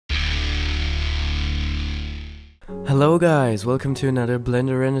Hello guys, welcome to another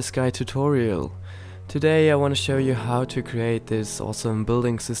Blender in the Sky tutorial. Today I want to show you how to create this awesome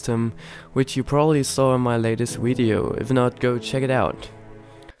building system, which you probably saw in my latest video. If not, go check it out.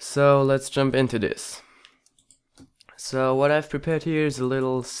 So let's jump into this. So what I've prepared here is a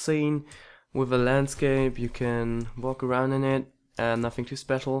little scene with a landscape. You can walk around in it and nothing too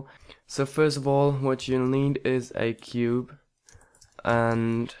special. So first of all, what you'll need is a cube.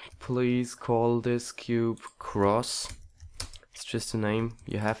 And please call this cube cross. It's just a name,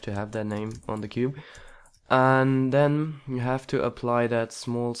 you have to have that name on the cube. And then you have to apply that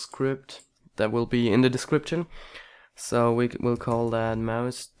small script that will be in the description. So we'll call that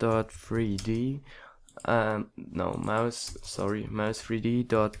mouse.3d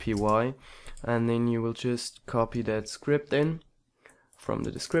mouse3d.py, and then you will just copy that script in from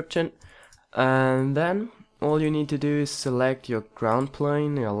the description. And then all you need to do is select your ground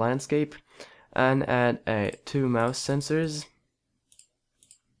plane, your landscape, and add two mouse sensors.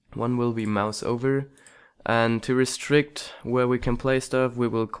 One will be mouse over, and to restrict where we can place stuff, we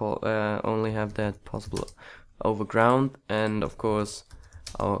will only have that possible over ground, and of course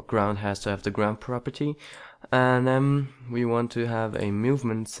our ground has to have the ground property. And then we want to have a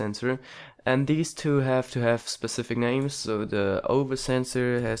movement sensor, and these two have to have specific names. So the over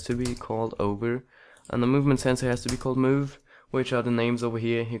sensor has to be called over, and the movement sensor has to be called move, which are the names over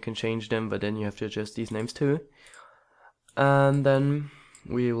here. You can change them, but then you have to adjust these names too. And then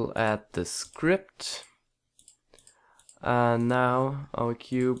we will add the script, and now our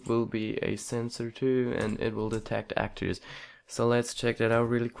cube will be a sensor too, and it will detect actors. So let's check that out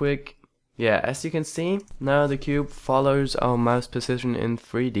really quick. Yeah, as you can see, now the cube follows our mouse position in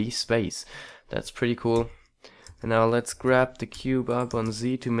 3D space. That's pretty cool. And now let's grab the cube up on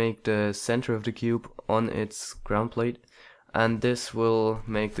Z to make the center of the cube on its ground plate, and this will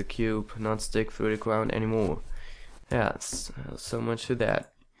make the cube not stick through the ground anymore. Yeah, so much to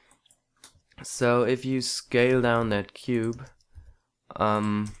that. So if you scale down that cube,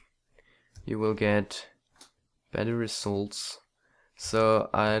 you will get better results. So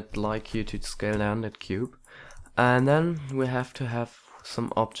I'd like you to scale down that cube, and then we have to have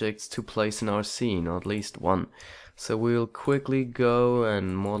some objects to place in our scene, or at least one. So we'll quickly go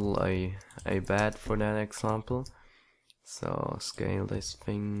and model a bed for that example. So scale this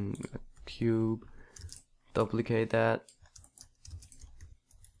thing, cube, duplicate that,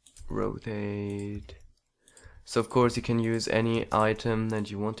 rotate. So of course you can use any item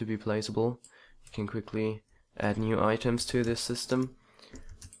that you want to be placeable. You can quickly add new items to this system,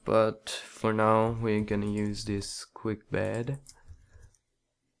 but for now we're gonna use this quick bed.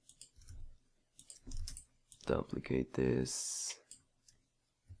 Duplicate this.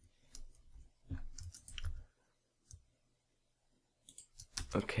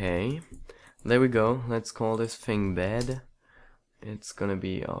 Okay, there we go. Let's call this thing bed. It's gonna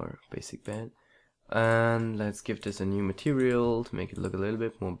be our basic bed, and let's give this a new material to make it look a little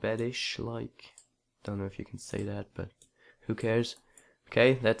bit more bedish like. Don't know if you can say that, but who cares?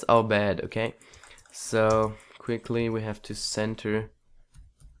 Okay, that's our bed. Okay, so quickly we have to center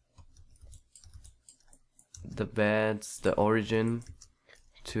the bed's origin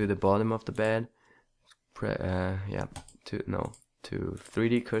to the bottom of the bed. To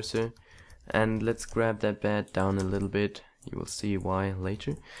 3D cursor, and let's grab that bed down a little bit. You will see why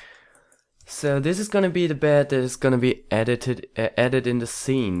later. So this is gonna be the bed that is gonna be added in the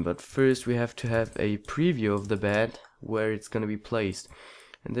scene, but first we have to have a preview of the bed where it's gonna be placed,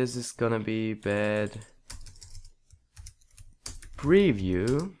 and this is gonna be bed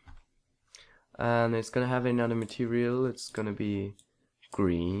preview, and it's gonna have another material. It's gonna be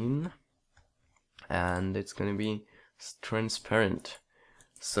green, and it's gonna be transparent.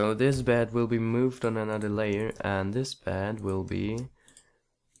 So this bed will be moved on another layer, and this bed will be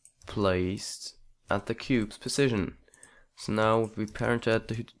placed at the cube's position. So now if we parent that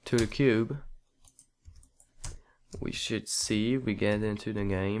to the cube, we should see, we get into the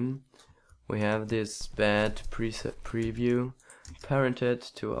game, we have this bed preset preview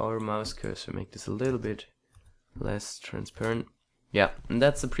parented to our mouse cursor. Make this a little bit less transparent. Yeah, and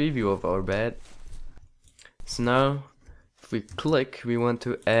that's the preview of our bed. So now if we click, we want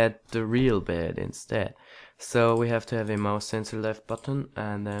to add the real bed instead. So we have to have a mouse sensor left button,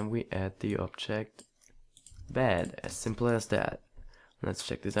 and then we add the object bed. As simple as that. Let's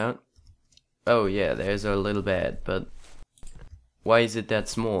check this out. Oh yeah, there's our little bed, but why is it that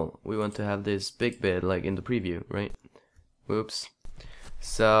small? We want to have this big bed like in the preview, right? Whoops.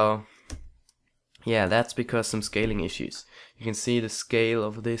 So yeah, that's because some scaling issues. You can see the scale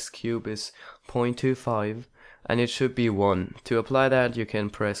of this cube is 0.25, and it should be 1. To apply that, you can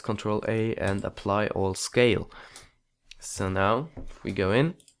press Ctrl A and apply all scale. So now, if we go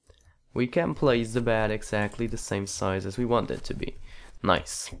in, we can place the bed exactly the same size as we want it to be.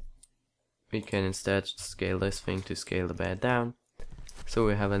 Nice. We can instead scale this thing to scale the bed down, so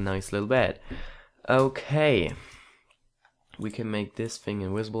we have a nice little bed. Okay, we can make this thing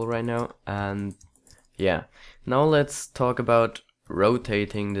invisible right now, and yeah, now let's talk about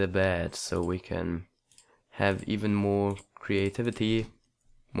rotating the bed so we can have even more creativity,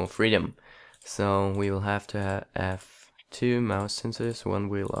 more freedom. So we will have to have 2 mouse sensors, 1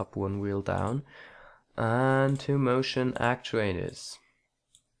 wheel up, 1 wheel down, and 2 motion actuators.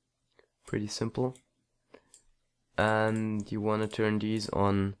 Pretty simple. And you want to turn these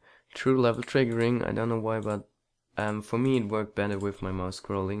on true level triggering. I don't know why, but for me it worked better with my mouse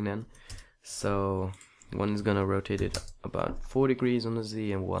scrolling then. So one is gonna rotate it about 4 degrees on the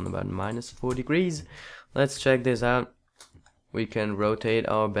Z and one about -4 degrees. Let's check this out. We can rotate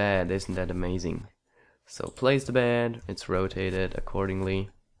our bed, isn't that amazing? So place the bed, it's rotated accordingly.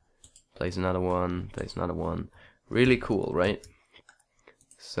 Place another one, place another one. Really cool, right?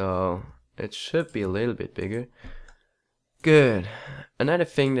 So it should be a little bit bigger. Good. Another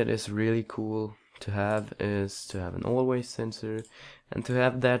thing that is really cool to have is to have an always sensor and to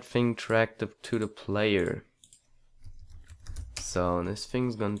have that thing tracked up to the player. So this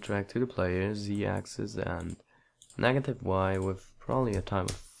thing's gonna track to the player, Z-axis and -y with probably a time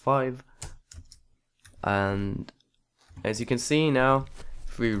of 5. And as you can see now,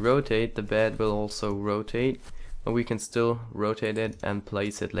 if we rotate, the bed will also rotate, but we can still rotate it and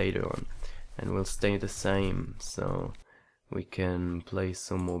place it later on, and will stay the same. So we can place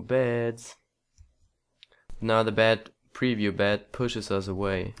some more beds. Now the bed preview bed pushes us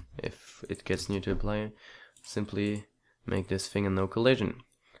away if it gets near to the player. Simply make this thing a no collision,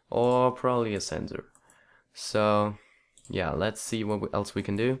 or probably a sensor. So yeah, let's see what else we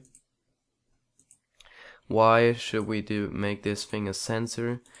can do. Why should we make this thing a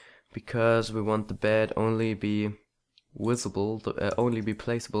sensor? Because we want the bed only be visible, only be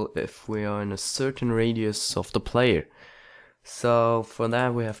placeable if we are in a certain radius of the player. So for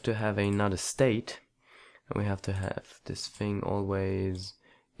that we have to have another state, and we have to have this thing always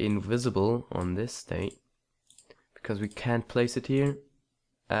invisible on this state, because we can't place it here.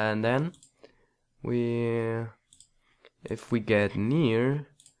 And then if we get near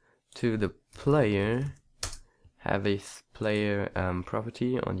to the player, have a player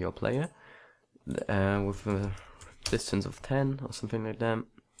property on your player with a distance of 10 or something like that,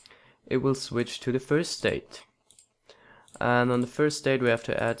 it will switch to the first state. And on the first state we have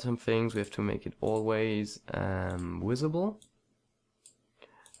to add some things. We have to make it always visible,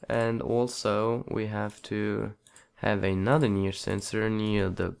 and also we have to have another near sensor near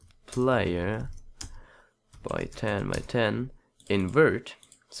the player by 10 by 10 invert.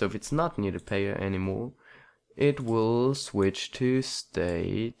 So if it's not near the player anymore, it will switch to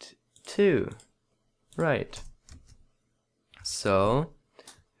state 2. Right. So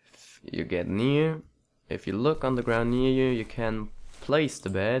if you get near, if you look on the ground near you, you can place the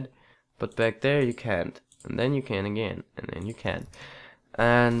bed, but back there you can't, and then you can again, and then you can't.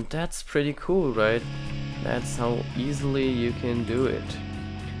 And that's pretty cool, right? That's how easily you can do it.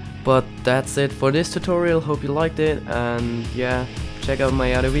 But that's it for this tutorial. Hope you liked it, and yeah, check out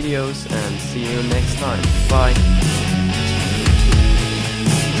my other videos and see you next time. Bye.